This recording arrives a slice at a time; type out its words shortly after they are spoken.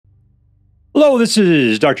Hello, this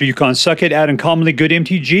is Dr. Yukon Suckett at Uncommonly Good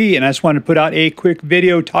MTG, and I just wanted to put out a quick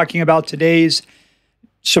video talking about today's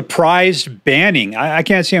surprise banning. I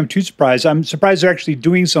can't say I'm too surprised. I'm surprised they're actually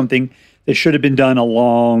doing something that should have been done a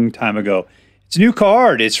long time ago. It's a new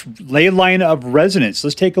card. It's Leyline of Resonance.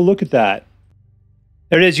 Let's take a look at that.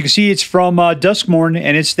 There it is. You can see it's from Duskmourn,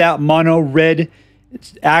 and it's that mono red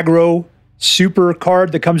aggro super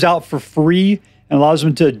card that comes out for free and allows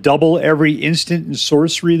them to double every instant and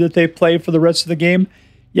sorcery that they play for the rest of the game.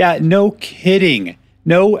 Yeah, no kidding.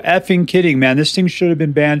 No effing kidding, man. This thing should have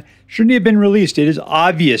been banned. Shouldn't have been released. It is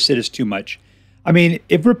obvious it is too much. I mean,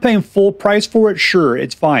 if we're paying full price for it, sure,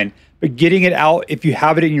 it's fine. But getting it out, if you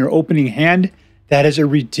have it in your opening hand, that is a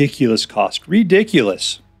ridiculous cost.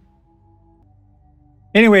 Ridiculous.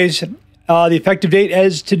 Anyways, the effective date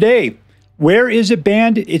is today. Where is it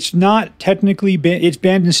banned? It's not technically banned. It's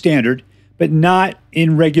banned in standard, but not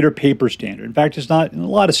in regular paper standard. In fact, it's not in a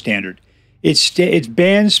lot of standard. It's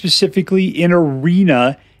banned specifically in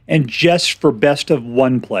arena and just for best of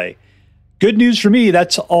one play. Good news for me,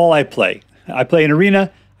 that's all I play. I play in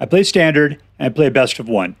arena, I play standard, and I play best of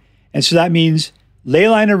one. And so that means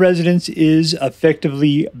Leyline of Resonance is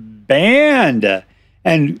effectively banned.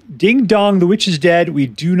 And ding dong, the witch is dead. We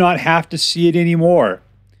do not have to see it anymore.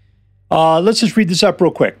 Let's just read this up real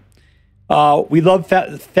quick. We love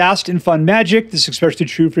fast and fun magic. This is especially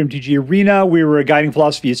true for MTG Arena, where our guiding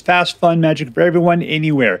philosophy is fast, fun magic for everyone,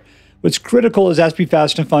 anywhere. What's critical is it has to be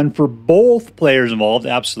fast and fun for both players involved,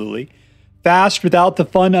 absolutely. Fast without the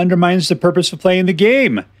fun undermines the purpose of playing the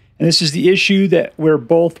game. And this is the issue that where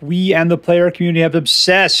both we and the player community have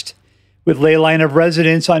obsessed with Leyline of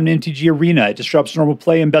Resonance on MTG Arena. It disrupts normal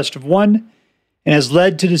play in best of one and has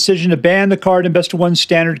led to the decision to ban the card in best of one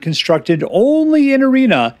standard constructed only in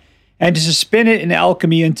arena and to suspend it in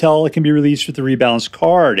Alchemy until it can be released with the rebalanced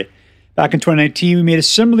card. Back in 2019, we made a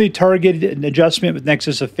similarly targeted adjustment with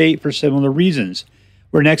Nexus of Fate for similar reasons,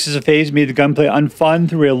 where Nexus of Fate made the gunplay unfun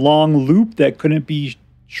through a long loop that couldn't be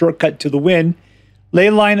shortcut to the win.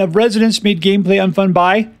 Leyline of Resonance made gameplay unfun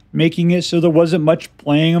by making it so there wasn't much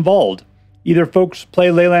playing involved. Either folks play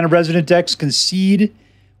Leyline of Resonance decks concede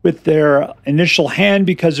with their initial hand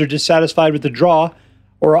because they're dissatisfied with the draw,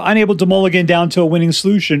 or are unable to mulligan down to a winning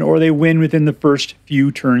solution, or they win within the first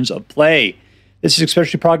few turns of play. This is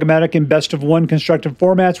especially problematic in best of one constructed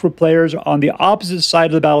formats where players on the opposite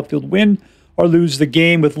side of the battlefield win or lose the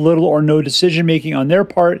game with little or no decision making on their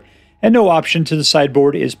part, and no option to the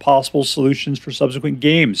sideboard is possible solutions for subsequent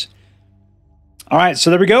games. All right,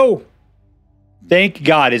 so there we go. Thank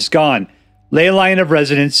God it's gone. Leyline of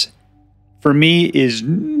Resonance, for me, is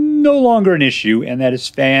no longer an issue, and that is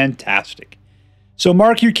fantastic. So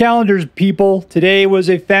mark your calendars, people. Today was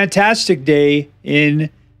a fantastic day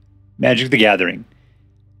in Magic the Gathering.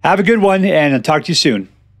 Have a good one, and I'll talk to you soon.